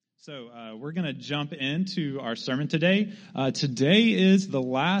So we're going to jump into our sermon today. Today is the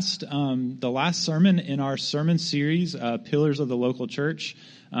last sermon in our sermon series, Pillars of the Local Church.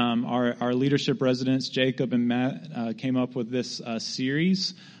 Our leadership residents, Jacob and Matt, came up with this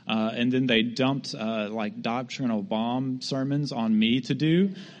series, and then they dumped like doctrinal bomb sermons on me to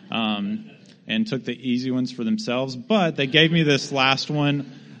do, and took the easy ones for themselves. But they gave me this last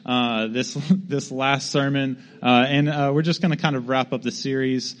one. This last sermon, and we're just going to kind of wrap up the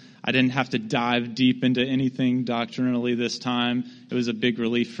series. I didn't have to dive deep into anything doctrinally this time. It was a big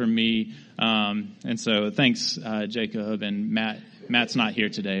relief for me, and so thanks, Jacob and Matt. Matt's not here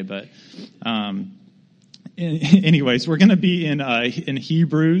today, but anyways, we're going to be in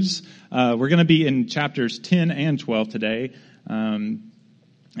Hebrews. We're going to be in chapters 10 and 12 today. And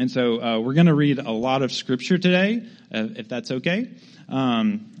so we're going to read a lot of scripture today, if that's okay.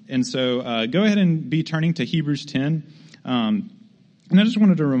 And so go ahead and be turning to Hebrews 10. And I just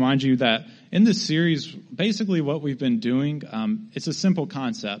wanted to remind you that in this series, basically what we've been doing, it's a simple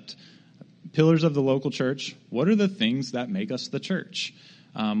concept. Pillars of the local church. What are the things that make us the church?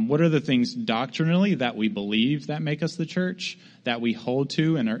 What are the things doctrinally that we believe that make us the church, that we hold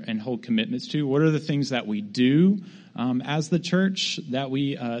to and hold commitments to? What are the things that we do as the church that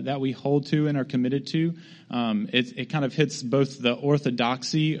we hold to and are committed to? It kind of hits both the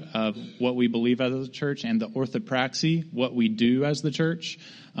orthodoxy of what we believe as a church and the orthopraxy, what we do as the church.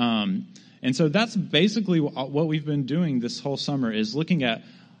 And so that's basically what we've been doing this whole summer, is looking at,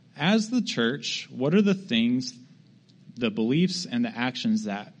 as the church, what are the things, the beliefs and the actions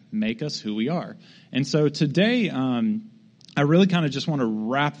that make us who we are. And so today, I really kind of just want to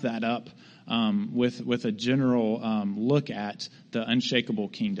wrap that up with a general look at the unshakable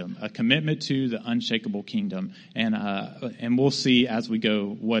kingdom, a commitment to the unshakable kingdom, and we'll see as we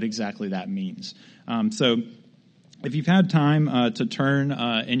go what exactly that means. So if you've had time to turn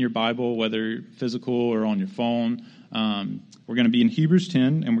in your Bible, whether physical or on your phone, we're going to be in Hebrews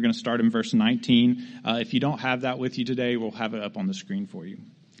 10, and we're going to start in verse 19. If you don't have that with you today, we'll have it up on the screen for you.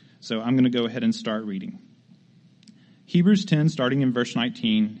 So I'm going to go ahead and start reading. Hebrews 10, starting in verse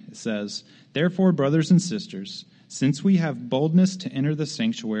 19, it says, "Therefore, brothers and sisters, since we have boldness to enter the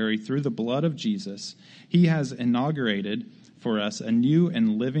sanctuary through the blood of Jesus, he has inaugurated for us a new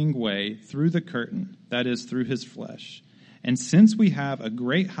and living way through the curtain, that is, through his flesh. And since we have a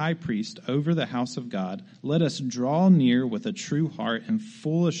great high priest over the house of God, let us draw near with a true heart and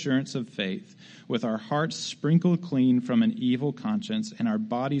full assurance of faith, with our hearts sprinkled clean from an evil conscience and our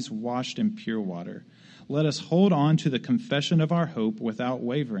bodies washed in pure water. Let us hold on to the confession of our hope without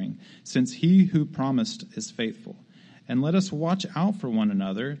wavering, since he who promised is faithful. And let us watch out for one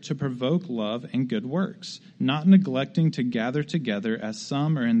another to provoke love and good works, not neglecting to gather together as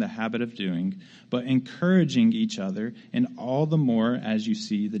some are in the habit of doing, but encouraging each other, and all the more as you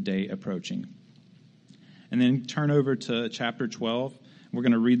see the day approaching." And then turn over to chapter 12. We're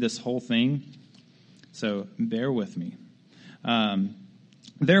going to read this whole thing, so bear with me.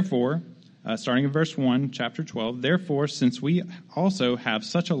 Therefore, starting in verse 1, chapter 12, "Therefore, since we also have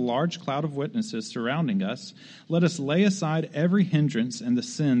such a large cloud of witnesses surrounding us, let us lay aside every hindrance and the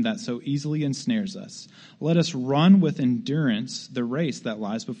sin that so easily ensnares us. Let us run with endurance the race that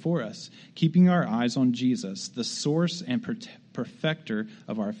lies before us, keeping our eyes on Jesus, the source and perfecter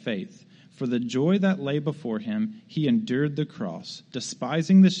of our faith. For the joy that lay before him, he endured the cross,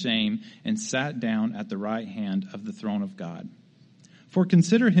 despising the shame, and sat down at the right hand of the throne of God. For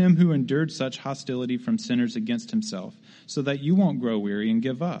consider him who endured such hostility from sinners against himself, so that you won't grow weary and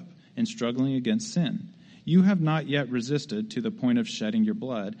give up in struggling against sin. You have not yet resisted to the point of shedding your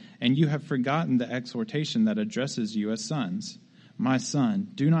blood, and you have forgotten the exhortation that addresses you as sons. My son,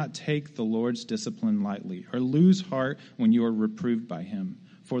 do not take the Lord's discipline lightly, or lose heart when you are reproved by him.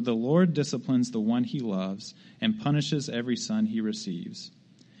 For the Lord disciplines the one he loves, and punishes every son he receives.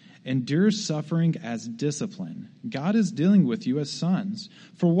 Endure suffering as discipline. God is dealing with you as sons.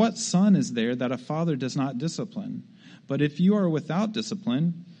 For what son is there that a father does not discipline? But if you are without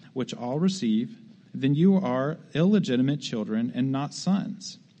discipline, which all receive, then you are illegitimate children and not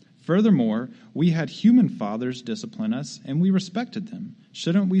sons. Furthermore, we had human fathers discipline us, and we respected them.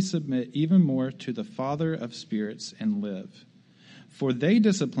 Shouldn't we submit even more to the Father of spirits and live? For they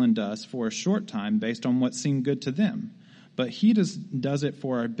disciplined us for a short time based on what seemed good to them. But he does it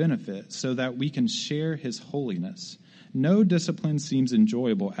for our benefit, so that we can share his holiness. No discipline seems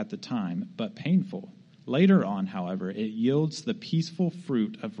enjoyable at the time, but painful. Later on, however, it yields the peaceful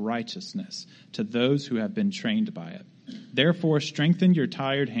fruit of righteousness to those who have been trained by it. Therefore, strengthen your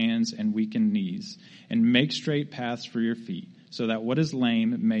tired hands and weakened knees, and make straight paths for your feet, so that what is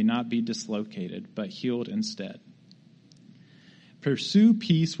lame may not be dislocated, but healed instead. Pursue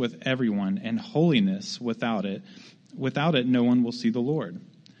peace with everyone and holiness. Without it, no one will see the Lord.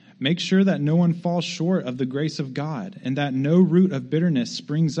 Make sure that no one falls short of the grace of God, and that no root of bitterness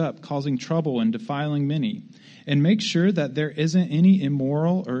springs up, causing trouble and defiling many. And make sure that there isn't any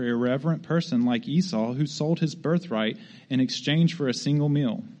immoral or irreverent person like Esau who sold his birthright in exchange for a single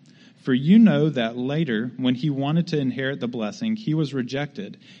meal. For you know that later, when he wanted to inherit the blessing, he was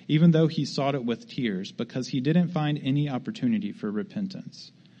rejected, even though he sought it with tears, because he didn't find any opportunity for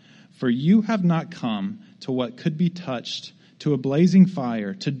repentance. For you have not come to what could be touched, to a blazing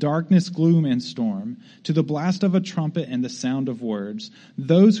fire, to darkness, gloom, and storm, to the blast of a trumpet and the sound of words.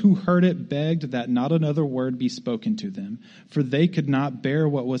 Those who heard it begged that not another word be spoken to them, for they could not bear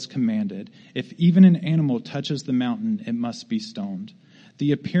what was commanded. If even an animal touches the mountain, it must be stoned.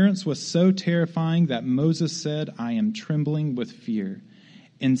 The appearance was so terrifying that Moses said, I am trembling with fear.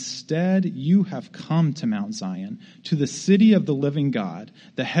 Instead, you have come to Mount Zion, to the city of the living God,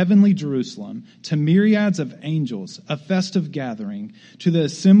 the heavenly Jerusalem, to myriads of angels, a festive gathering, to the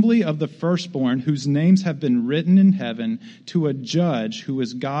assembly of the firstborn whose names have been written in heaven, to a judge who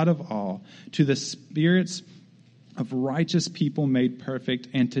is God of all, to the spirits of righteous people made perfect,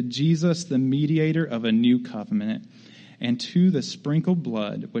 and to Jesus, the mediator of a new covenant, and to the sprinkled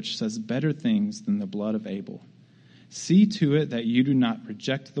blood, which says better things than the blood of Abel. See to it that you do not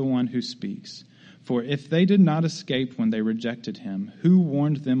reject the one who speaks. For if they did not escape when they rejected him, who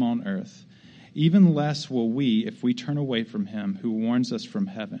warned them on earth? Even less will we if we turn away from him who warns us from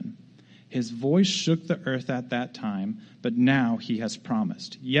heaven. His voice shook the earth at that time, but now he has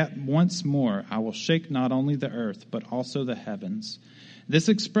promised, yet once more I will shake not only the earth, but also the heavens. This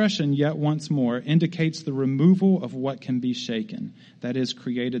expression, yet once more, indicates the removal of what can be shaken, that is,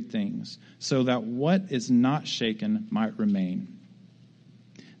 created things, so that what is not shaken might remain.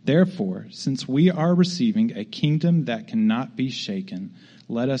 Therefore, since we are receiving a kingdom that cannot be shaken,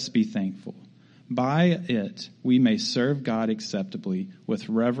 let us be thankful. By it we may serve God acceptably with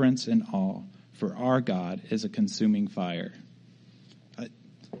reverence and awe, for our God is a consuming fire.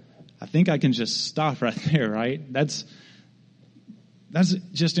 I think I can just stop right there, right? That's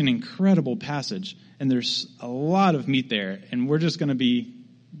just an incredible passage, and there's a lot of meat there, and we're just going to be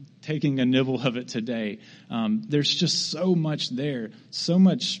taking a nibble of it today. There's just so much there, so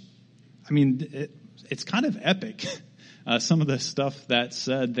much. I mean, it's kind of epic, some of the stuff that's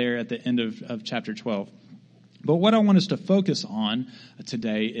said there at the end of chapter 12. But what I want us to focus on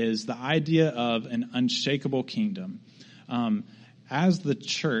today is the idea of an unshakable kingdom. As the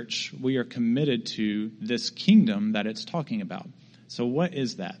church, we are committed to this kingdom that it's talking about. So what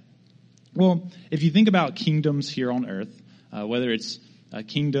is that? Well, if you think about kingdoms here on earth, whether it's a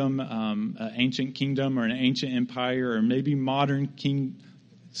kingdom, an ancient kingdom or an ancient empire, or maybe modern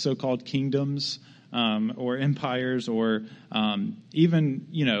so-called kingdoms or empires, or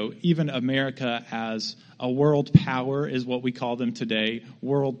even America as a world power is what we call them today,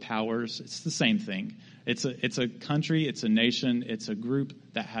 world powers. It's the same thing. It's a country, it's a nation, it's a group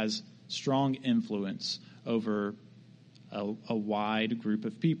that has strong influence over a wide group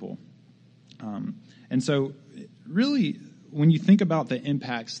of people. And so really, when you think about the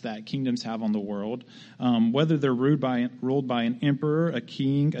impacts that kingdoms have on the world, whether they're ruled by an emperor, a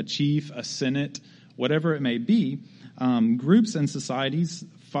king, a chief, a senate, whatever it may be, groups and societies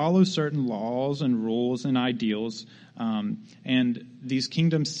follow certain laws and rules and ideals, and these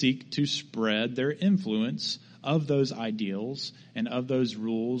kingdoms seek to spread their influence of those ideals and of those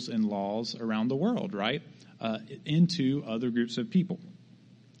rules and laws around the world, right? Into other groups of people.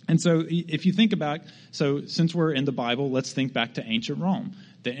 And so if you think about, so since we're in the Bible, let's think back to ancient Rome.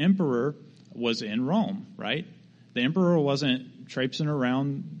 The emperor was in Rome, right? The emperor wasn't traipsing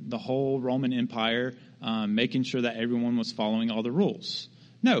around the whole Roman Empire, making sure that everyone was following all the rules.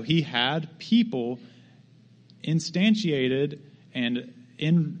 No, he had people instantiated and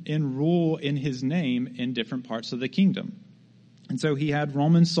in rule in his name in different parts of the kingdom. And so he had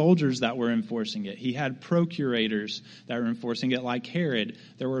Roman soldiers that were enforcing it. He had procurators that were enforcing it, like Herod.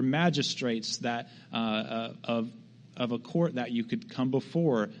 There were magistrates that of a court that you could come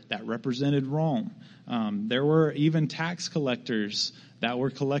before that represented Rome. There were even tax collectors that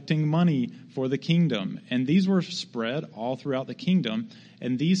were collecting money for the kingdom. And these were spread all throughout the kingdom.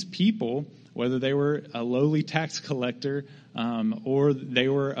 And these people, whether they were a lowly tax collector or they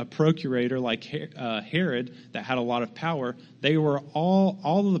were a procurator like Herod that had a lot of power, they were all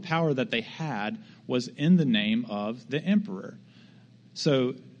of the power that they had was in the name of the emperor.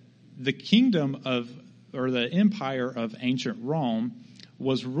 So the kingdom or the empire of ancient Rome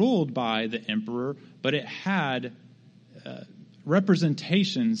was ruled by the emperor, but it had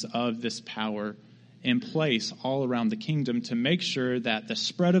representations of this power in place all around the kingdom to make sure that the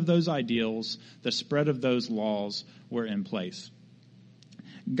spread of those ideals, the spread of those laws were in place.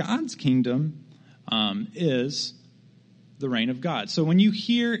 God's kingdom is the reign of God. So when you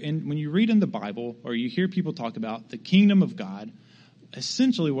read in the Bible, or you hear people talk about the kingdom of God,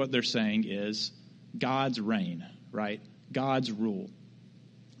 essentially what they're saying is God's reign, right? God's rule.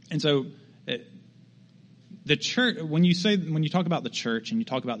 And so the church, when you talk about the church and you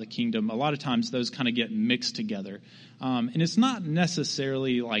talk about the kingdom, a lot of times those kind of get mixed together. And it's not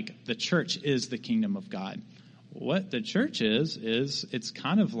necessarily like the church is the kingdom of God. What the church is it's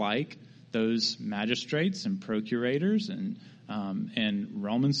kind of like those magistrates and procurators and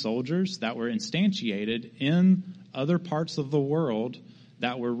Roman soldiers that were instantiated in other parts of the world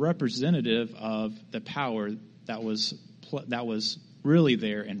that were representative of the power that was really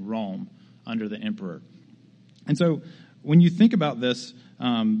there in Rome under the emperor. And so when you think about this,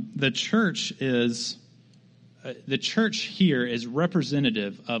 the church here is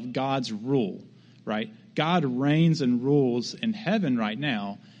representative of God's rule, right? God reigns and rules in heaven right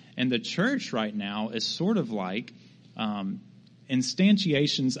now, and the church right now is sort of like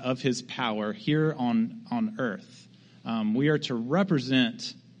instantiations of his power here on earth. We are to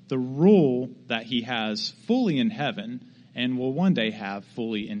represent the rule that he has fully in heaven and will one day have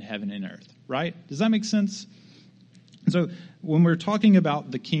fully in heaven and earth, right? Does that make sense? So when we're talking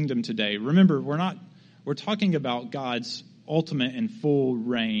about the kingdom today, remember, we're talking about God's ultimate and full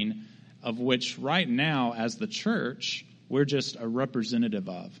reign, of which right now, as the church, we're just a representative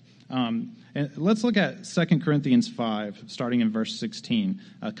of. And let's look at 2 Corinthians 5, starting in verse 16,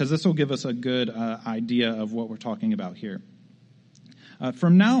 because this will give us a good idea of what we're talking about here.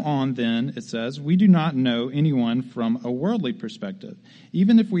 From now on, then, it says, we do not know anyone from a worldly perspective.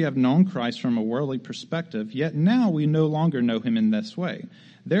 Even if we have known Christ from a worldly perspective, yet now we no longer know him in this way.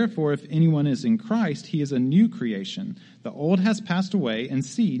 Therefore, if anyone is in Christ, he is a new creation. The old has passed away, and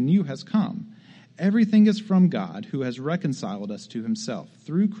see, new has come. Everything is from God, who has reconciled us to himself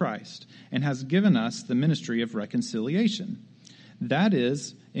through Christ, and has given us the ministry of reconciliation. That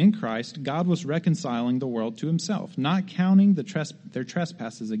is, in Christ, God was reconciling the world to himself, not counting their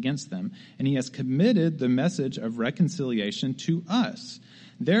trespasses against them, and he has committed the message of reconciliation to us.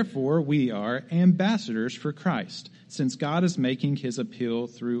 Therefore, we are ambassadors for Christ, since God is making his appeal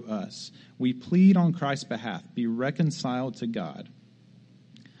through us. We plead on Christ's behalf, be reconciled to God.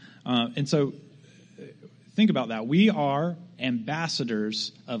 And so, think about that. We are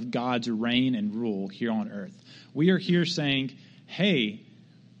ambassadors of God's reign and rule here on earth. We are here saying, hey,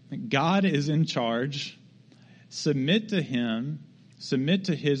 God is in charge. Submit to him. Submit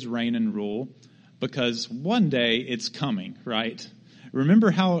to his reign and rule, because one day it's coming, right?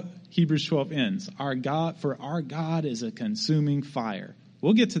 Remember how Hebrews 12 ends. Our God is a consuming fire.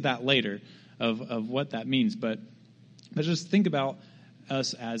 We'll get to that later of what that means, but just think about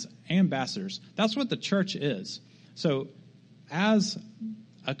us as ambassadors. That's what the church is. So as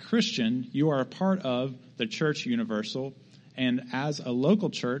a Christian, you are a part of the church universal, and as a local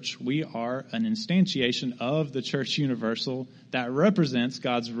church, we are an instantiation of the church universal that represents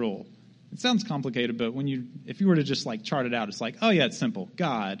God's rule. It sounds complicated, but if you were to just like chart it out, it's like, oh yeah, it's simple.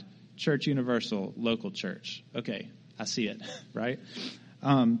 God, church universal, local church. Okay, I see it, right?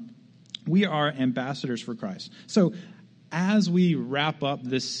 We are ambassadors for Christ. So as we wrap up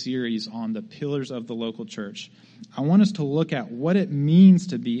this series on the pillars of the local church, I want us to look at what it means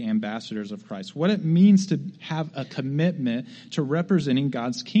to be ambassadors of Christ, what it means to have a commitment to representing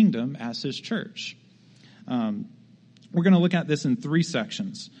God's kingdom as his church. We're going to look at this in three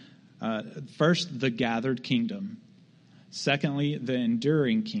sections. First, the gathered kingdom. Secondly, the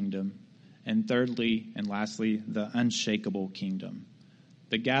enduring kingdom. And thirdly, and lastly, the unshakable kingdom.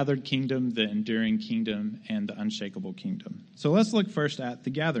 The gathered kingdom, the enduring kingdom, and the unshakable kingdom. So let's look first at the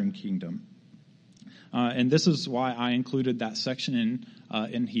gathered kingdom. And this is why I included that section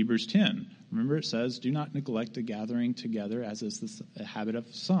in Hebrews 10. Remember, it says, do not neglect the gathering together, as is the habit of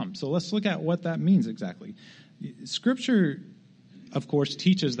some. So let's look at what that means exactly. Scripture, of course,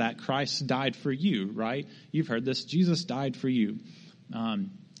 teaches that Christ died for you, right? You've heard this. Jesus died for you.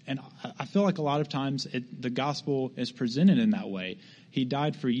 And I feel like a lot of times the gospel is presented in that way. He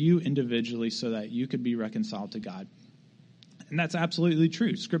died for you individually so that you could be reconciled to God. And that's absolutely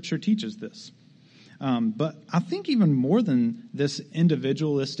true. Scripture teaches this. But I think even more than this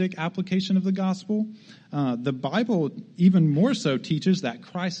individualistic application of the gospel, the Bible even more so teaches that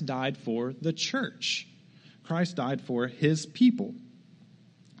Christ died for the church. Christ died for his people.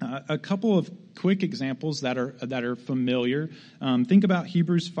 A couple of quick examples that are familiar. Think about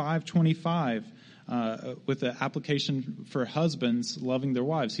Hebrews 5:25 with the application for husbands loving their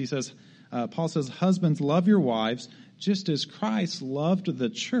wives. He says, Paul says, husbands, love your wives, just as Christ loved the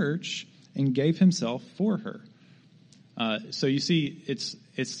church and gave himself for her. So you see,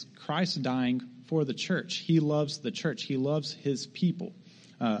 it's Christ dying for the church. He loves the church. He loves his people.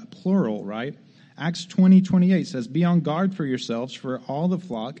 Plural, right? Acts 20:28 says, be on guard for yourselves, for all the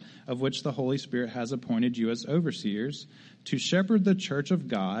flock of which the Holy Spirit has appointed you as overseers, to shepherd the church of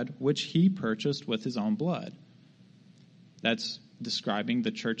God, which he purchased with his own blood. That's describing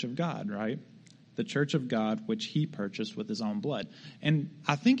the church of God, right? The church of God, which he purchased with his own blood. And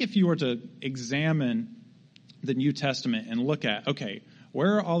I think if you were to examine the New Testament and look at, okay,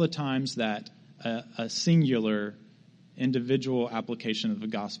 where are all the times that a singular individual application of the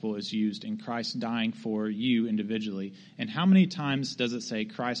gospel is used in Christ dying for you individually? And how many times does it say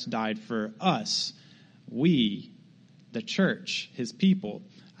Christ died for us, we, the church, his people?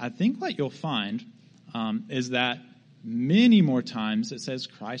 I think what you'll find is that many more times it says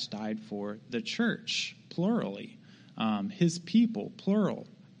Christ died for the church, plurally. His people, plural.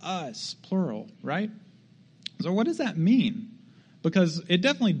 Us, plural, right? So what does that mean? Because it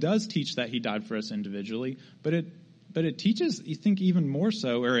definitely does teach that he died for us individually, but it teaches, you think, even more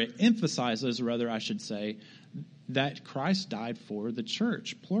so, or it emphasizes, rather, I should say, that Christ died for the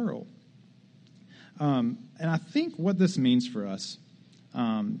church, plural. And I think what this means for us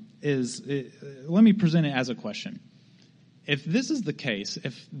let me present it as a question. If this is the case,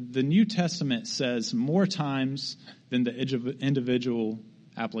 if the New Testament says more times than the individual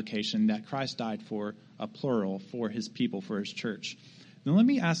application that Christ died for a plural, for his people, for his church, then let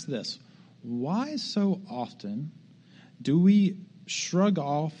me ask this. Why so often do we shrug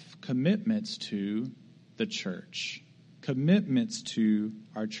off commitments to the church, commitments to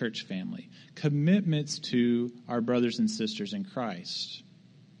our church family, commitments to our brothers and sisters in Christ?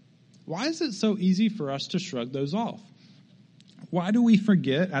 Why is it so easy for us to shrug those off? Why do we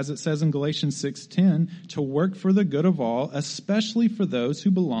forget, as it says in Galatians 6:10, to work for the good of all, especially for those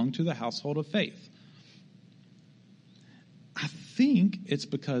who belong to the household of faith? I think it's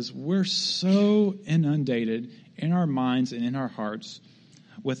because we're so inundated in our minds and in our hearts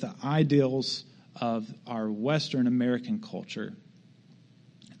with the ideals of our Western American culture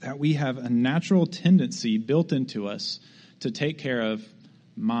that we have a natural tendency built into us to take care of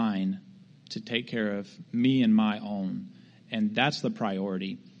mine, to take care of me and my own. And that's the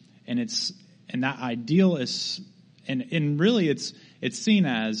priority. And that ideal is, and really it's seen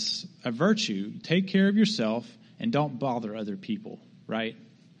as a virtue. Take care of yourself and don't bother other people, right?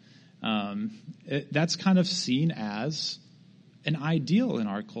 That's kind of seen as an ideal in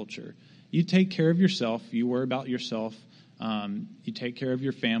our culture. You take care of yourself. You worry about yourself. You take care of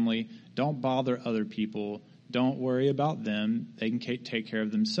your family. Don't bother other people. Don't worry about them. They can take care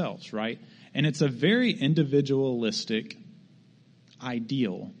of themselves, right? And it's a very individualistic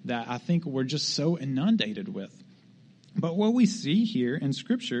ideal that I think we're just so inundated with. But what we see here in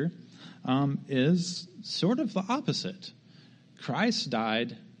Scripture is sort of the opposite. Christ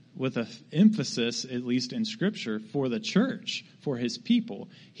died with an emphasis, at least in Scripture, for the church, for his people.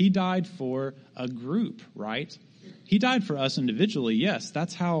 He died for a group, right? He died for us individually, yes.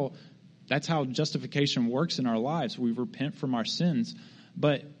 That's how justification works in our lives. We repent from our sins.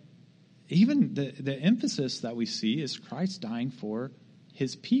 But even the emphasis that we see is Christ dying for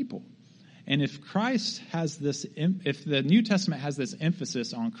his people. And if if the New Testament has this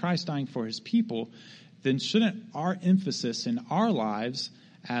emphasis on Christ dying for his people, then shouldn't our emphasis in our lives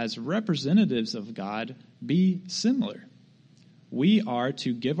as representatives of God be similar? We are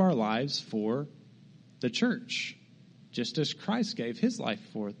to give our lives for the church, just as Christ gave his life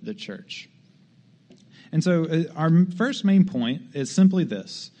for the church. And so our first main point is simply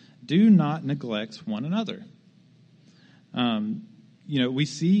this: do not neglect one another. We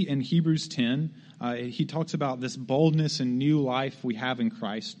see in Hebrews 10, he talks about this boldness and new life we have in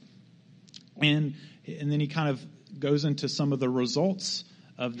Christ. And then he kind of goes into some of the results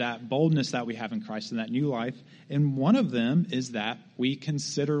of that boldness that we have in Christ and that new life. And one of them is that we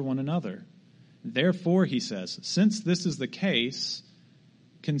consider one another. Therefore, he says, since this is the case,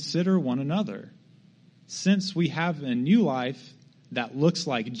 consider one another. Since we have a new life that looks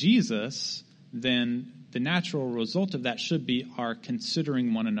like Jesus, then the natural result of that should be our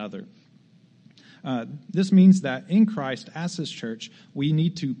considering one another. This means that in Christ, as his church, we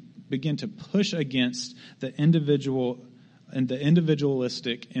need to begin to push against the individual and the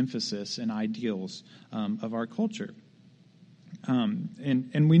individualistic emphasis and ideals of our culture.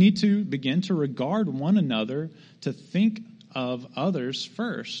 And we need to begin to regard one another, to think of others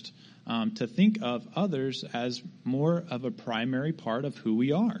first, to think of others as more of a primary part of who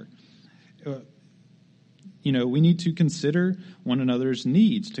we are. we need to consider one another's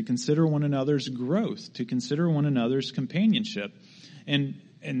needs, to consider one another's growth, to consider one another's companionship. And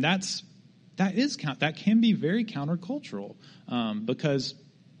that can be very countercultural, because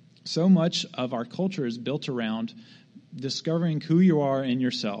so much of our culture is built around discovering who you are in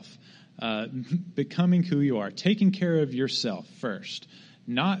yourself, becoming who you are, taking care of yourself first,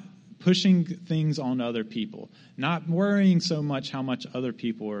 not pushing things on other people, not worrying so much how much other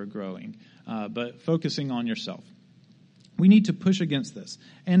people are growing, but focusing on yourself. We need to push against this.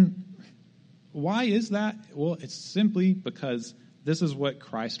 And why is that? Well, it's simply because this is what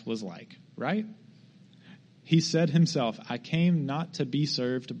Christ was like, right? He said himself, I came not to be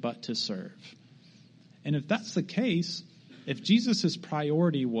served, but to serve. And if that's the case, if Jesus'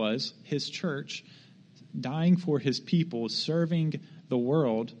 priority was his church, dying for his people, serving the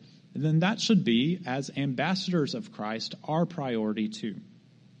world, then that should be, as ambassadors of Christ, our priority too.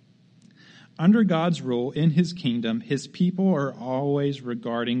 Under God's rule in his kingdom, his people are always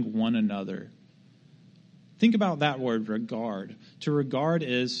regarding one another. Think about that word, regard. To regard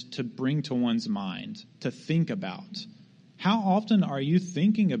is to bring to one's mind, to think about. How often are you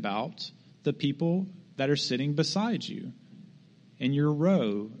thinking about the people that are sitting beside you in your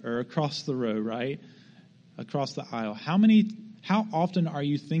row or across the row, right? Across the aisle. How often are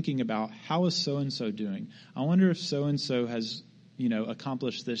you thinking about how is so-and-so doing? I wonder if so-and-so has,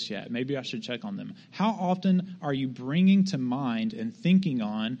 accomplished this yet. Maybe I should check on them. How often are you bringing to mind and thinking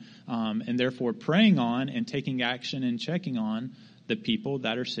on, and therefore praying on and taking action and checking on the people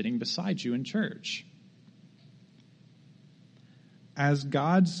that are sitting beside you in church? As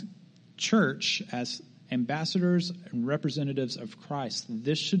God's church, as ambassadors and representatives of Christ,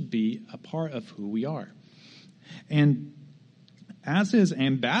 this should be a part of who we are. And as his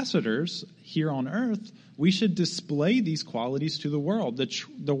ambassadors here on earth, we should display these qualities to the world.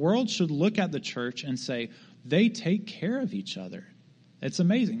 The world should look at the church and say, they take care of each other. It's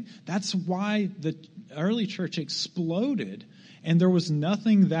amazing. That's why the early church exploded, and there was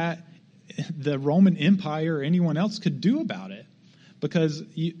nothing that the Roman Empire or anyone else could do about it. Because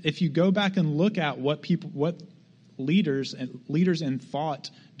if you go back and look at what leaders in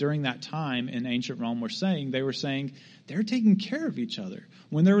thought during that time in ancient Rome were saying, they were saying they're taking care of each other.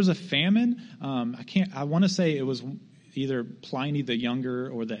 When there was a famine, I want to say it was either Pliny the Younger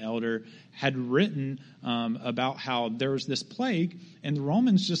or the Elder had written about how there was this plague, and the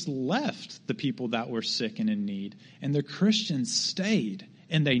Romans just left the people that were sick and in need, and the Christians stayed,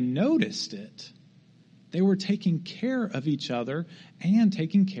 and they noticed it. They were taking care of each other and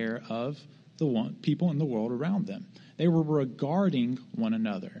taking care of the people in the world around them. They were regarding one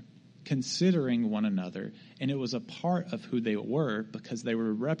another, considering one another, and it was a part of who they were because they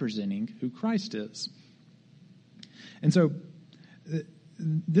were representing who Christ is. And so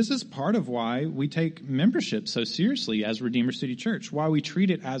this is part of why we take membership so seriously as Redeemer City Church, why we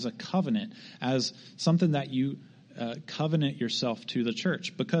treat it as a covenant, as something that you covenant yourself to the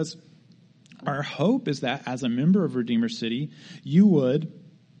church, because our hope is that as a member of Redeemer City, you would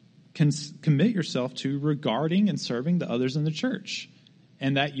commit yourself to regarding and serving the others in the church,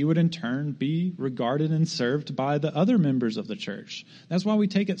 and that you would in turn be regarded and served by the other members of the church. That's why we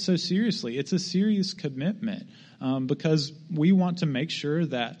take it so seriously. It's a serious commitment, because we want to make sure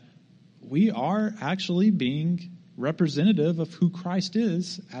that we are actually being representative of who Christ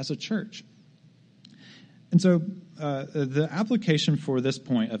is as a church. And so the application for this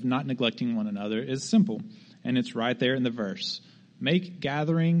point of not neglecting one another is simple, and it's right there in the verse. Make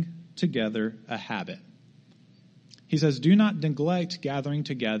gathering together a habit. He says, do not neglect gathering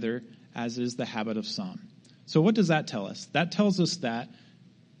together as is the habit of some. So what does that tell us? That tells us that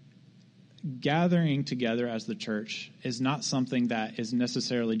gathering together as the church is not something that is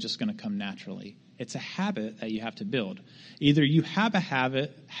necessarily just going to come naturally. It's a habit that you have to build. Either you have a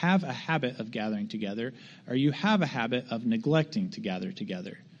habit of gathering together, or you have a habit of neglecting to gather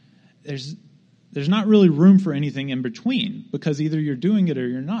together. There's not really room for anything in between, because either you're doing it or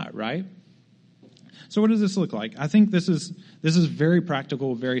you're not, right? So what does this look like? I think this is very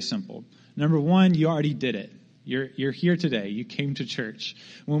practical, very simple. Number one, you already did it. You're here today. You came to church.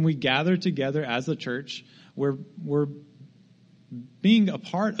 When we gather together as a church, we're being a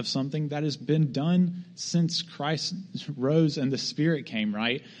part of something that has been done since Christ rose and the Spirit came,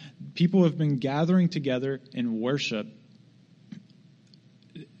 right? People have been gathering together in worship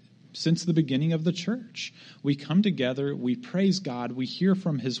since the beginning of the church. We come together, we praise God, we hear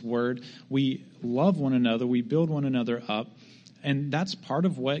from His Word, we love one another, we build one another up, and that's part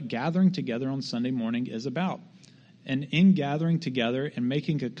of what gathering together on Sunday morning is about. And in gathering together and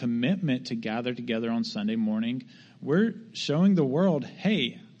making a commitment to gather together on Sunday morning, we're showing the world,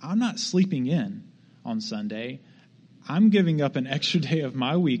 hey, I'm not sleeping in. on Sunday, I'm giving up an extra day of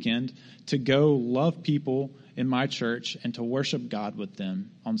my weekend to go love people in my church and to worship God with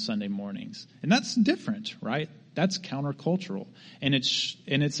them on Sunday mornings. And that's different, right? That's countercultural. And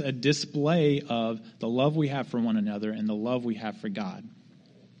it's a display of the love we have for one another and the love we have for God.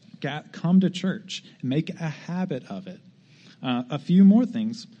 Come to church. Make a habit of it. A few more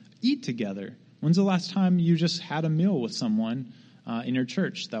things. Eat together. When's the last time you just had a meal with someone in your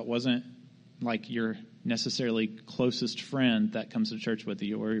church that wasn't like your necessarily closest friend that comes to church with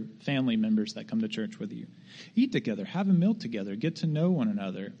you or family members that come to church with you? Eat together. Have a meal together. Get to know one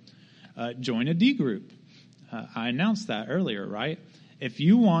another. Join a D group. I announced that earlier, right? If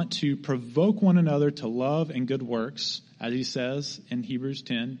you want to provoke one another to love and good works, as he says in Hebrews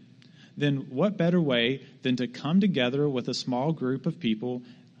 10, then what better way than to come together with a small group of people,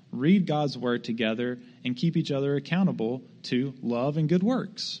 read God's word together, and keep each other accountable to love and good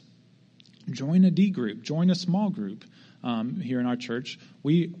works? Join a D group. Join a small group here in our church.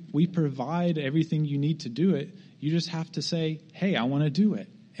 We provide everything you need to do it. You just have to say, hey, I want to do it,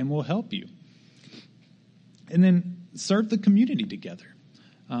 and we'll help you. And then serve the community together.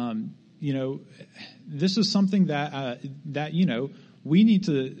 This is something that we need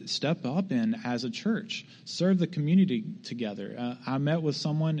to step up in as a church. Serve the community together. I met with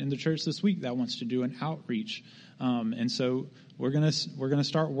someone in the church this week that wants to do an outreach, and so we're gonna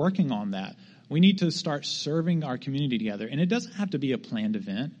start working on that. We need to start serving our community together, and it doesn't have to be a planned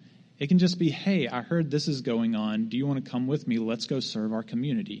event. It can just be, hey, I heard this is going on. Do you want to come with me? Let's go serve our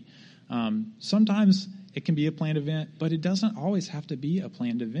community. Sometimes it can be a planned event, but it doesn't always have to be a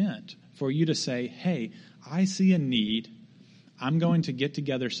planned event for you to say, hey, I see a need. I'm going to get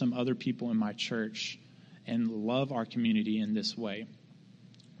together some other people in my church and love our community in this way.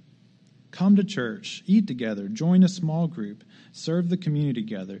 Come to church, eat together, join a small group, serve the community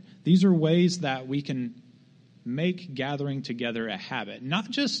together. These are ways that we can make gathering together a habit, not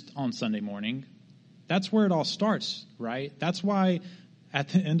just on Sunday morning. That's where it all starts, right? That's why at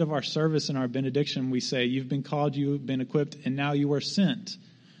the end of our service in our benediction, we say, you've been called, you've been equipped, and now you are sent.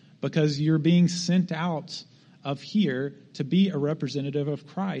 Because you're being sent out of here to be a representative of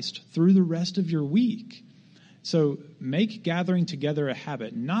Christ through the rest of your week. So make gathering together a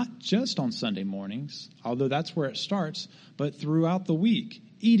habit, not just on Sunday mornings, although that's where it starts, but throughout the week.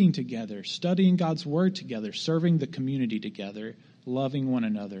 Eating together, studying God's word together, serving the community together, loving one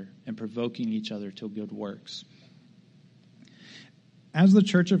another, and provoking each other to good works. As the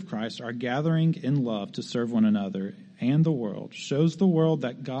Church of Christ, our gathering in love to serve one another and the world shows the world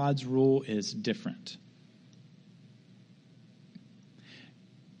that God's rule is different.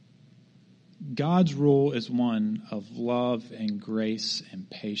 God's rule is one of love and grace and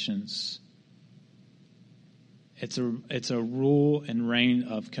patience. It's a rule and reign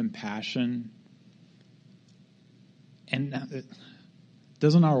of compassion. And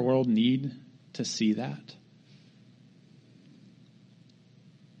doesn't our world need to see that?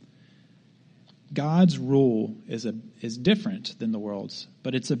 God's rule is different than the world's,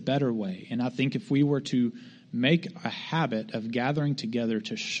 but it's a better way. And I think if we were to make a habit of gathering together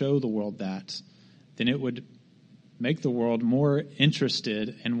to show the world that, then it would make the world more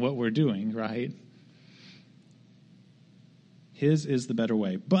interested in what we're doing, right? His is the better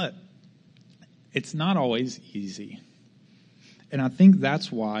way. But it's not always easy. And I think that's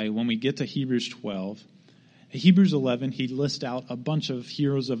why when we get to Hebrews 12, Hebrews 11, he lists out a bunch of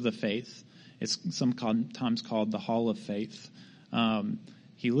heroes of the faith. It's sometimes called the Hall of Faith.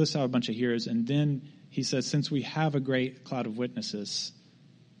 He lists out a bunch of heroes, and then he says, since we have a great cloud of witnesses,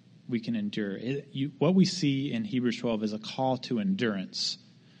 we can endure. What we see in Hebrews 12 is a call to endurance.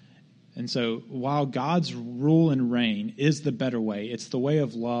 And so while God's rule and reign is the better way, it's the way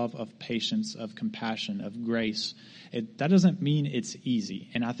of love, of patience, of compassion, of grace, that doesn't mean it's easy.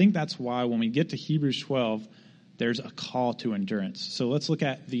 And I think that's why when we get to Hebrews 12, there's a call to endurance. So let's look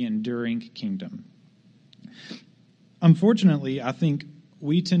at the enduring kingdom. Unfortunately, I think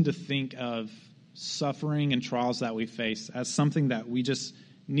we tend to think of suffering and trials that we face as something that we just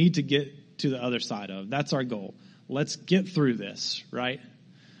need to get to the other side of. That's our goal. Let's get through this, right?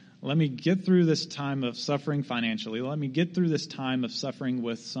 Let me get through this time of suffering financially. Let me get through this time of suffering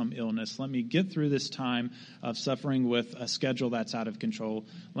with some illness. Let me get through this time of suffering with a schedule that's out of control.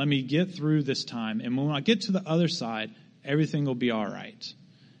 Let me get through this time. And when I get to the other side, everything will be all right.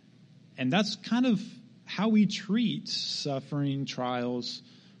 And that's kind of how we treat suffering, trials,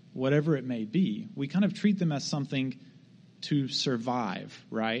 whatever it may be. We kind of treat them as something to survive,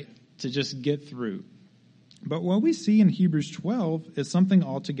 right? To just get through. But what we see in Hebrews 12 is something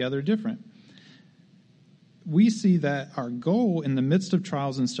altogether different. we see that our goal in the midst of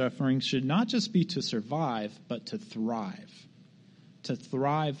trials and suffering should not just be to survive, but to thrive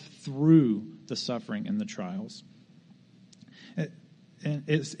through the suffering and the trials. And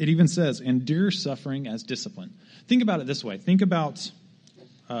it even says, endure suffering as discipline. Think about it this way. Think about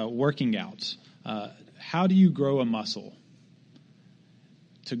working out. How do you grow a muscle?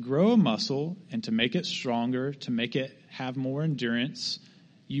 To grow a muscle and to make it stronger, to make it have more endurance,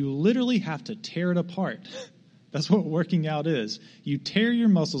 you literally have to tear it apart. That's what working out is. You tear your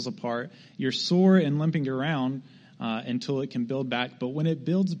muscles apart, you're sore and limping around until it can build back. But when it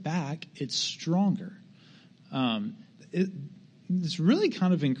builds back, it's stronger. It's really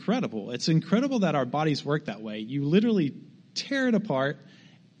kind of incredible. It's incredible that our bodies work that way. You literally tear it apart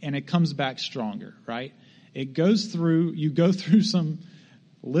and it comes back stronger, right? You go through some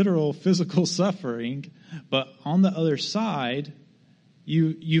literal physical suffering, but on the other side,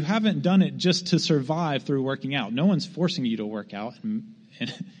 you haven't done it just to survive through working out. No one's forcing you to work out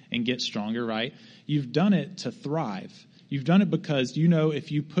and get stronger, right? You've done it to thrive. You've done it because you know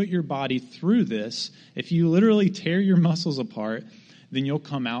if you put your body through this, if you literally tear your muscles apart, then you'll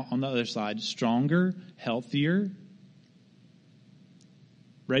come out on the other side stronger, healthier,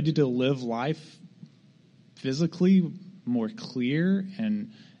 ready to live life physically more clear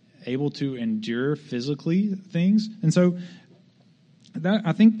and able to endure physically things. And so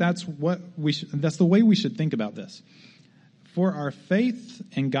I think that's that's the way we should think about this. For our faith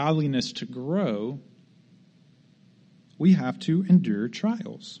and godliness to grow, we have to endure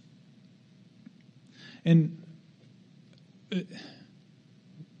trials. And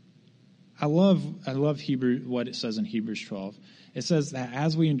I love what it says in Hebrews 12. It says that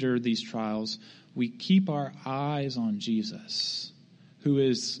as we endure these trials, we keep our eyes on Jesus, who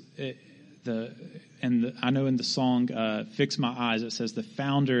is I know in the song "Fix My Eyes" it says the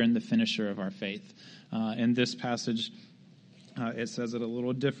founder and the finisher of our faith. In this passage, it says it a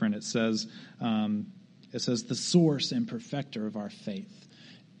little different. It says the source and perfecter of our faith.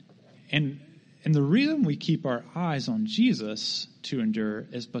 And the reason we keep our eyes on Jesus to endure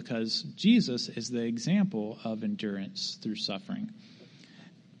is because Jesus is the example of endurance through suffering.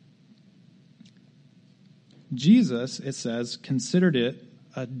 Jesus, it says, considered it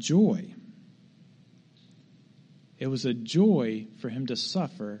a joy. It was a joy for him to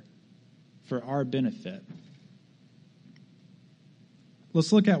suffer for our benefit.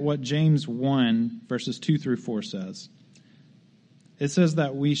 Let's look at what James 1, verses 2 through 4 says. It says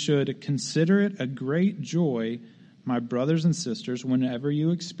that we should consider it a great joy, my brothers and sisters, whenever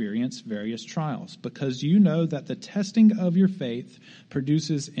you experience various trials, because you know that the testing of your faith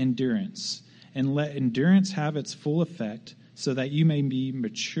produces endurance. And let endurance have its full effect, so that you may be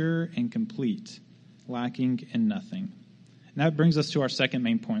mature and complete, lacking in nothing. And that brings us to our second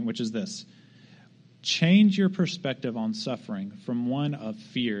main point, which is this. Change your perspective on suffering from one of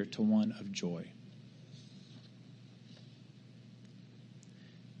fear to one of joy.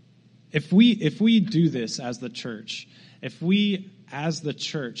 If we do this as the church, if we as the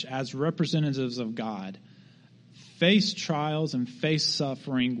church, as representatives of God, face trials and face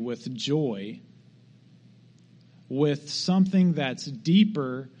suffering with joy, with something that's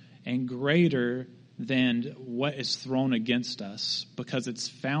deeper and greater than what is thrown against us because it's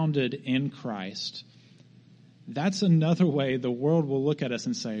founded in Christ, that's another way the world will look at us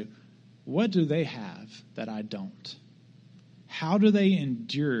and say, what do they have that I don't? How do they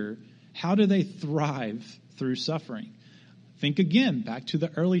endure? How do they thrive through suffering? Think again back to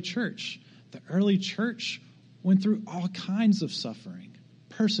the early church. The early church went through all kinds of suffering,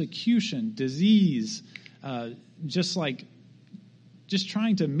 persecution, disease, just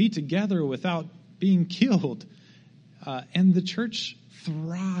trying to meet together without being killed. And the church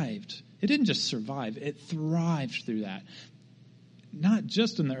thrived. It didn't just survive, it thrived through that. Not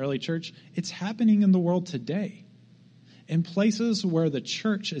just in the early church, it's happening in the world today. In places where the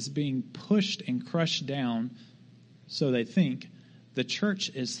church is being pushed and crushed down, so they think, the church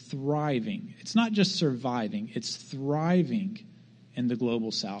is thriving. It's not just surviving, it's thriving in the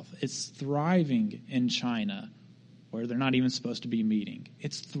global south. It's thriving in China, where they're not even supposed to be meeting.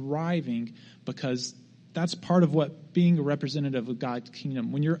 It's thriving because that's part of what being a representative of God's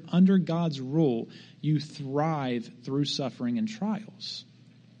kingdom. When you're under God's rule, you thrive through suffering and trials.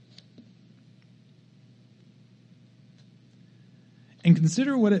 And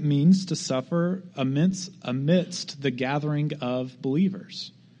consider what it means to suffer amidst the gathering of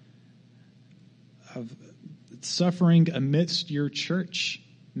believers. Of suffering amidst your church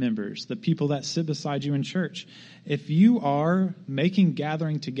members, the people that sit beside you in church. If you are making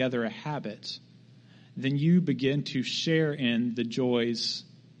gathering together a habit, then you begin to share in the joys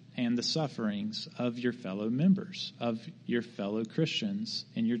and the sufferings of your fellow members, of your fellow Christians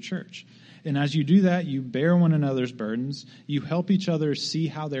in your church. And as you do that, you bear one another's burdens. You help each other see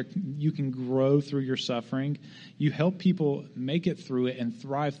how you can grow through your suffering. You help people make it through it and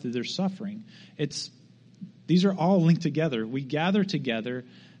thrive through their suffering. These are all linked together. We gather together.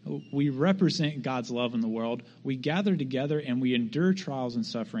 We represent God's love in the world. We gather together and we endure trials and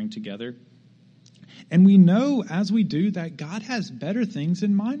suffering together. And we know as we do that God has better things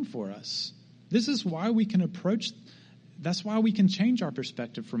in mind for us. This is why we can that's why we can change our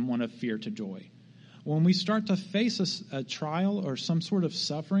perspective from one of fear to joy. When we start to face a trial or some sort of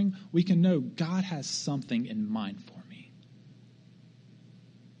suffering, we can know God has something in mind for me.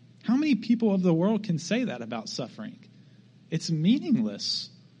 How many people of the world can say that about suffering? It's meaningless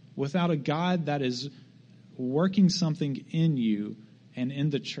without a God that is working something in you and in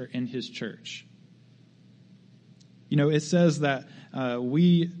the church, in his church. It says that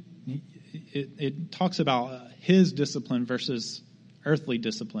it talks about his discipline versus earthly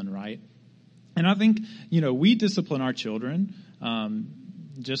discipline, right? And I think, we discipline our children.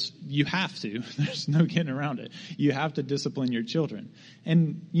 You have to. There's no getting around it. You have to discipline your children.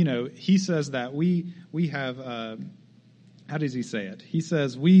 And, he says that we have, how does he say it? He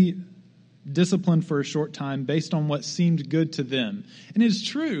says we discipline for a short time based on what seemed good to them. And it's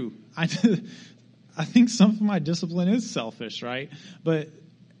true. I think some of my discipline is selfish, right? But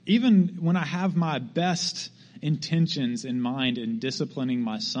even when I have my best intentions in mind in disciplining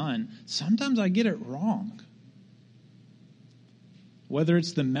my son, sometimes I get it wrong. Whether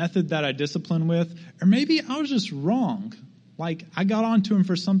it's the method that I discipline with, or maybe I was just wrong. Like, I got onto him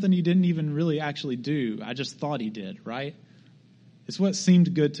for something he didn't even really actually do. I just thought he did, right? It's what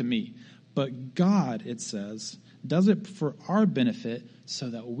seemed good to me. But God, it says, does it for our benefit so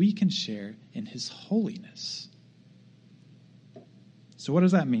that we can share in his holiness. So what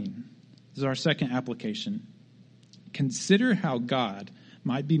does that mean? This is our second application. Consider how God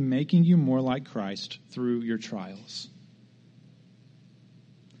might be making you more like Christ through your trials.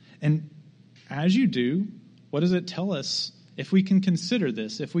 And as you do, what does it tell us if we can consider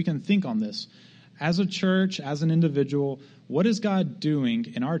this, if we can think on this? As a church, as an individual, what is God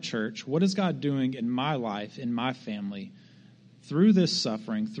doing in our church? What is God doing in my life, in my family, through this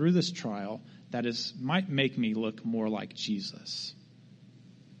suffering, through this trial, that might make me look more like Jesus?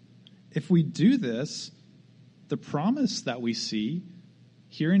 If we do this, the promise that we see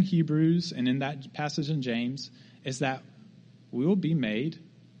here in Hebrews and in that passage in James is that we will be made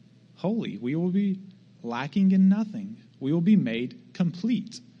holy. We will be lacking in nothing. We will be made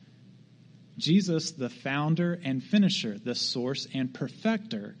complete. Jesus, the founder and finisher, the source and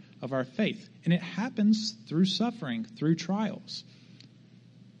perfecter of our faith. And it happens through suffering, through trials.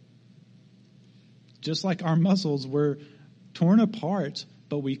 Just like our muscles were torn apart,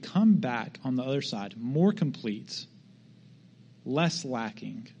 but we come back on the other side more complete, less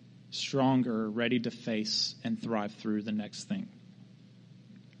lacking, stronger, ready to face and thrive through the next thing.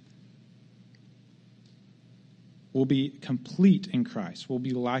 We'll be complete in Christ. We'll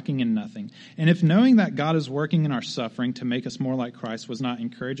be lacking in nothing. And if knowing that God is working in our suffering to make us more like Christ was not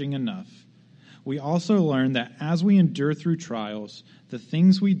encouraging enough, we also learn that as we endure through trials, the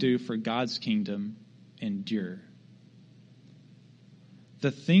things we do for God's kingdom endure.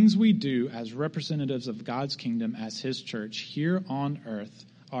 The things we do as representatives of God's kingdom as his church here on earth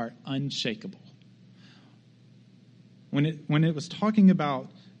are unshakable. When it was talking about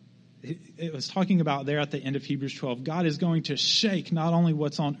there at the end of Hebrews 12, God is going to shake not only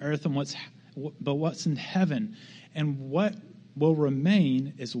what's on earth and but what's in heaven. And what will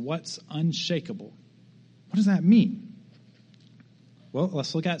remain is what's unshakable. What does that mean? Well,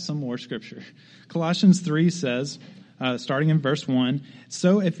 let's look at some more scripture. Colossians 3 says, starting in verse 1,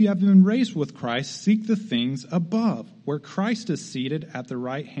 "So if you have been raised with Christ, seek the things above, where Christ is seated at the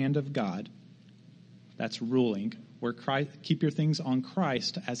right hand of God." That's ruling. Where Christ, keep your things on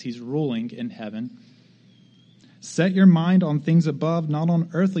Christ as he's ruling in heaven. "Set your mind on things above, not on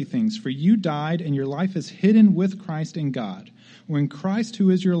earthly things, for you died and your life is hidden with Christ in God. When Christ,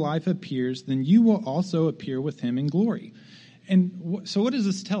 who is your life, appears, then you will also appear with him in glory." And so what does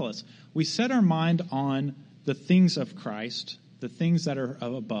this tell us? We set our mind on the things of Christ, the things that are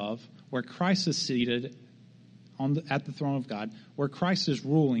above, where Christ is seated at the throne of God, where Christ is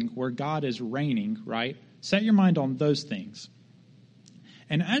ruling, where God is reigning, right? Set your mind on those things.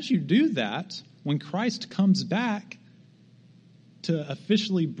 And as you do that, when Christ comes back to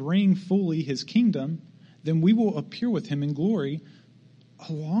officially bring fully his kingdom, then we will appear with him in glory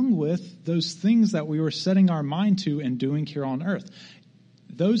along with those things that we were setting our mind to and doing here on earth.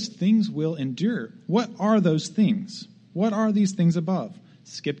 Those things will endure. What are those things? What are these things above?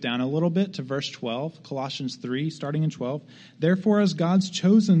 skip down a little bit to verse 12, Colossians 3, starting in 12. Therefore, as God's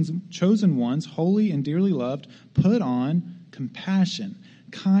chosen ones, holy and dearly loved, put on compassion,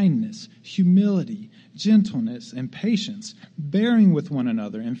 kindness, humility, gentleness, and patience, bearing with one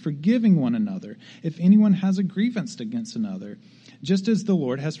another and forgiving one another if anyone has a grievance against another. Just as the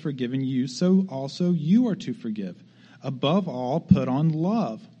Lord has forgiven you, so also you are to forgive. Above all, put on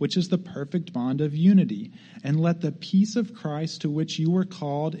love, which is the perfect bond of unity, and let the peace of Christ, to which you were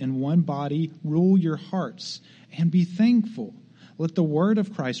called in one body, rule your hearts, and be thankful. Let the word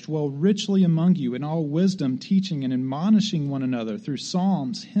of Christ dwell richly among you in all wisdom, teaching and admonishing one another through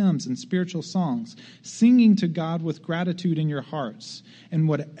psalms, hymns, and spiritual songs, singing to God with gratitude in your hearts. And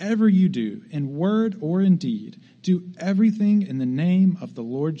whatever you do, in word or in deed, do everything in the name of the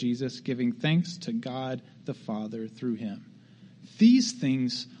Lord Jesus, giving thanks to God the Father through him. These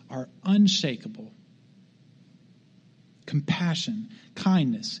things are unshakable. Compassion,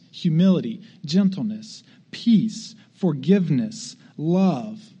 kindness, humility, gentleness, peace, forgiveness,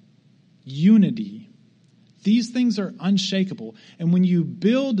 love, unity. These things are unshakable. And when you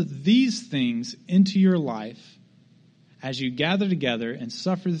build these things into your life, as you gather together and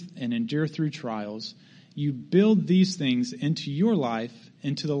suffer and endure through trials, you build these things into your life,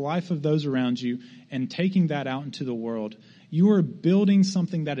 into the life of those around you, and taking that out into the world, you are building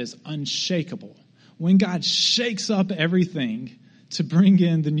something that is unshakable. When God shakes up everything to bring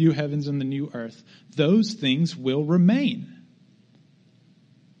in the new heavens and the new earth, those things will remain.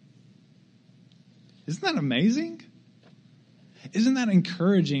 Isn't that amazing? Isn't that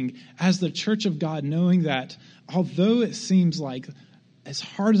encouraging as the church of God, knowing that although it seems like as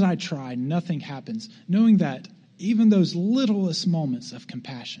hard as I try, nothing happens, knowing that even those littlest moments of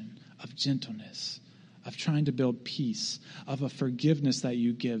compassion, of gentleness, of trying to build peace, of a forgiveness that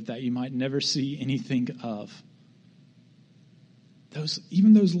you give that you might never see anything of,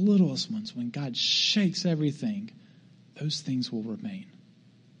 even those littlest ones, when God shakes everything, those things will remain.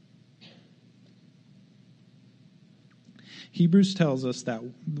 Hebrews tells us that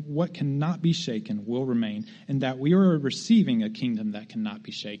what cannot be shaken will remain, and that we are receiving a kingdom that cannot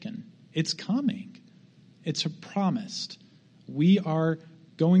be shaken. It's coming. It's promised. We are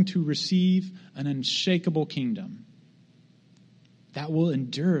going to receive an unshakable kingdom that will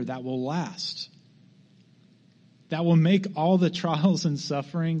endure, that will last, that will make all the trials and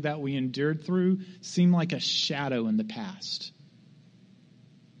suffering that we endured through seem like a shadow in the past.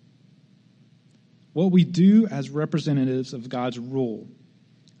 What we do as representatives of God's rule,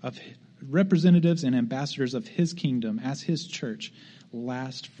 of representatives and ambassadors of his kingdom as his church,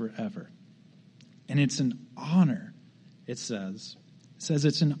 last forever. And it's an honor, it says. It says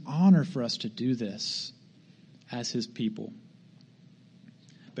it's an honor for us to do this as his people.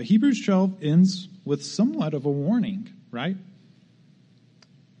 But Hebrews 12 ends with somewhat of a warning, right?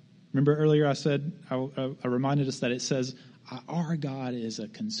 Remember earlier I said, I reminded us that it says, our God is a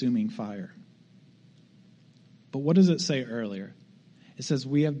consuming fire. But what does it say earlier? It says,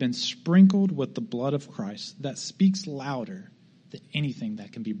 we have been sprinkled with the blood of Christ that speaks louder than anything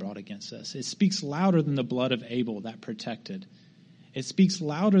that can be brought against us. It speaks louder than the blood of Abel that protected. It speaks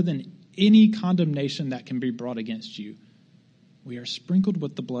louder than any condemnation that can be brought against you. We are sprinkled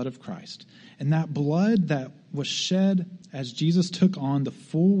with the blood of Christ. And that blood that was shed as Jesus took on the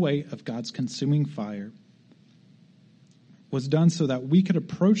full weight of God's consuming fire was done so that we could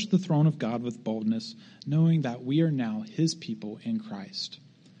approach the throne of God with boldness, knowing that we are now his people in Christ.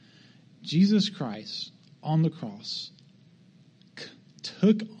 Jesus Christ on the cross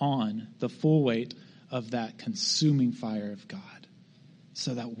took on the full weight of that consuming fire of God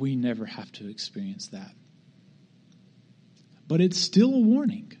so that we never have to experience that. But it's still a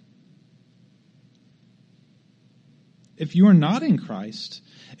warning. If you are not in Christ,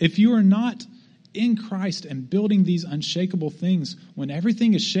 if you are not in Christ and building these unshakable things, when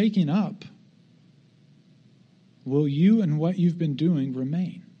everything is shaken up, will you and what you've been doing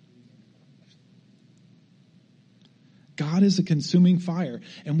remain? God is a consuming fire.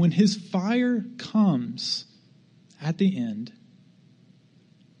 And when his fire comes at the end,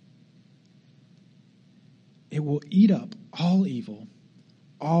 it will eat up all evil,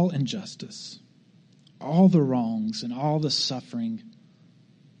 all injustice, all the wrongs and all the suffering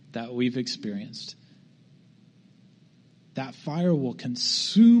that we've experienced. That fire will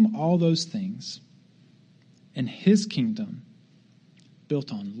consume all those things, and his kingdom,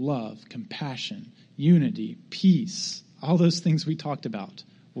 built on love, compassion, unity, peace, all those things we talked about,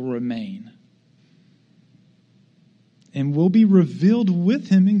 will remain. And will be revealed with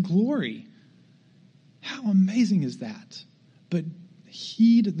him in glory. How amazing is that? But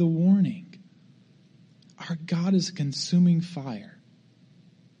heed the warning. Our God is a consuming fire.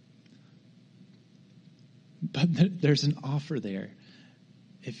 But there's an offer there.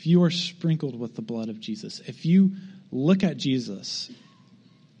 If you are sprinkled with the blood of Jesus, if you look at Jesus,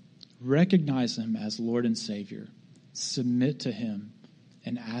 recognize him as Lord and Savior, submit to him,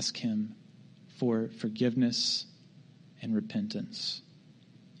 and ask him for forgiveness and repentance,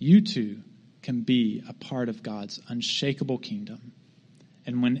 you too can be a part of God's unshakable kingdom.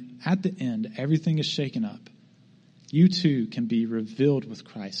 And when at the end everything is shaken up, you too can be revealed with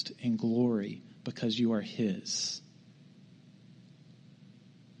Christ in glory because you are his.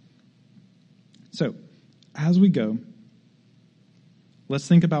 So, as we go, let's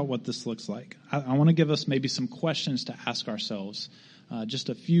think about what this looks like. I want to give us maybe some questions to ask ourselves. Just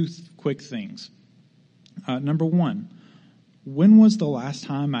a few quick things. Number one, when was the last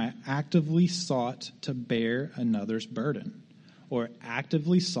time I actively sought to bear another's burden, or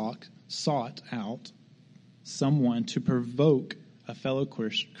actively sought out someone to provoke a fellow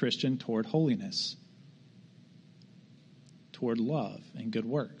Christian toward holiness, toward love and good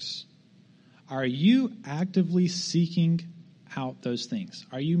works? Are you actively seeking out those things?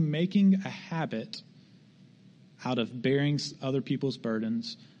 Are you making a habit out of bearing other people's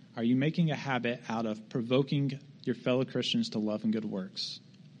burdens? Are you making a habit out of provoking your fellow Christians to love and good works?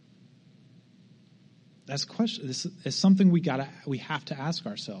 That's a question. This is something we have to ask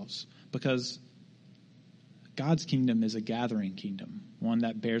ourselves, because God's kingdom is a gathering kingdom, one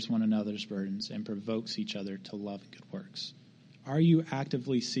that bears one another's burdens and provokes each other to love and good works. Are you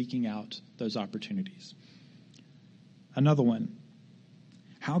actively seeking out those opportunities? Another one.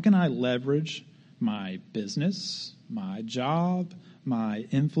 How can I leverage my business, my job, my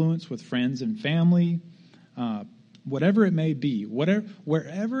influence with friends and family, whatever it may be,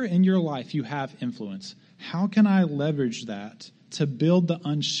 wherever in your life you have influence, how can I leverage that to build the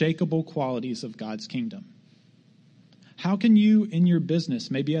unshakable qualities of God's kingdom? How can you, in your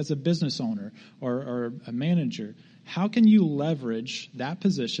business, maybe as a business owner or a manager, how can you leverage that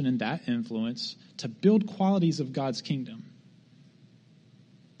position and that influence to build qualities of God's kingdom?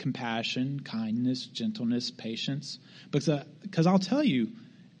 Compassion, kindness, gentleness, patience. Because I'll tell you,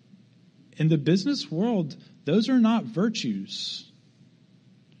 in the business world, those are not virtues.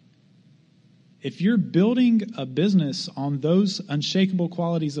 If you're building a business on those unshakable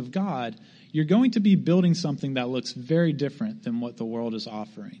qualities of God, you're going to be building something that looks very different than what the world is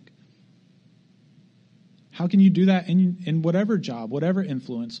offering. How can you do that in whatever job, whatever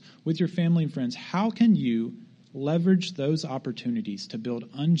influence, with your family and friends? How can you leverage those opportunities to build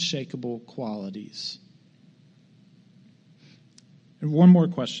unshakable qualities? And one more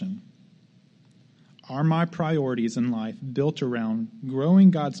question. Are my priorities in life built around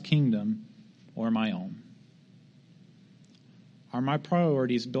growing God's kingdom or my own? Are my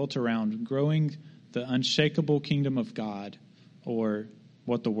priorities built around growing the unshakable kingdom of God or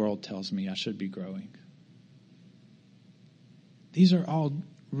what the world tells me I should be growing? These are all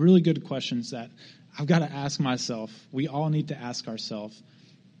really good questions that I've got to ask myself. We all need to ask ourselves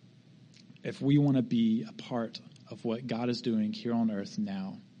if we want to be a part of what God is doing here on earth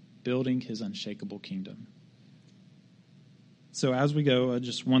now, building his unshakable kingdom. So as we go,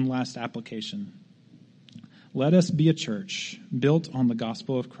 just one last application. Let us be a church built on the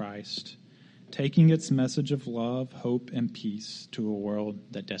gospel of Christ, taking its message of love, hope, and peace to a world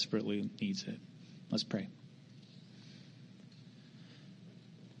that desperately needs it. Let's pray.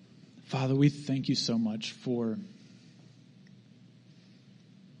 Father, we thank you so much for,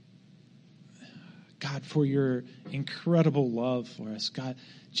 God, for your incredible love for us. God,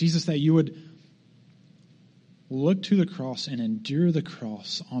 Jesus, that you would look to the cross and endure the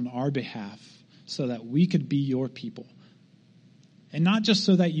cross on our behalf so that we could be your people. And not just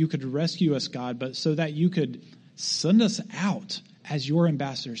so that you could rescue us, God, but so that you could send us out as your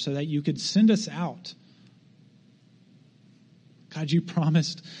ambassadors, so that you could send us out. God, you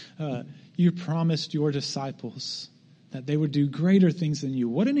promised your disciples that they would do greater things than you.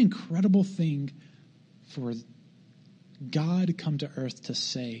 What an incredible thing for God to come to earth to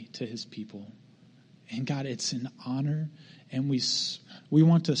say to his people. And God, it's an honor, and we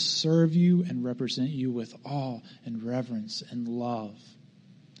want to serve you and represent you with awe and reverence and love.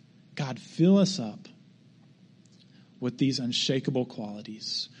 God, fill us up with these unshakable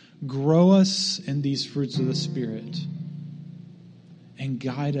qualities. Grow us in these fruits of the Spirit. And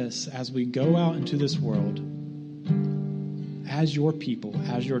guide us as we go out into this world as your people,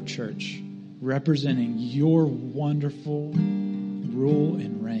 as your church, representing your wonderful rule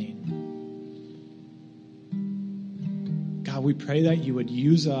and reign. God, we pray that you would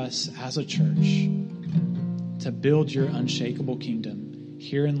use us as a church to build your unshakable kingdom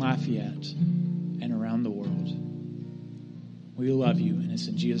here in Lafayette and around the world. We love you, and it's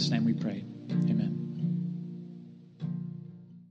in Jesus' name we pray. Amen.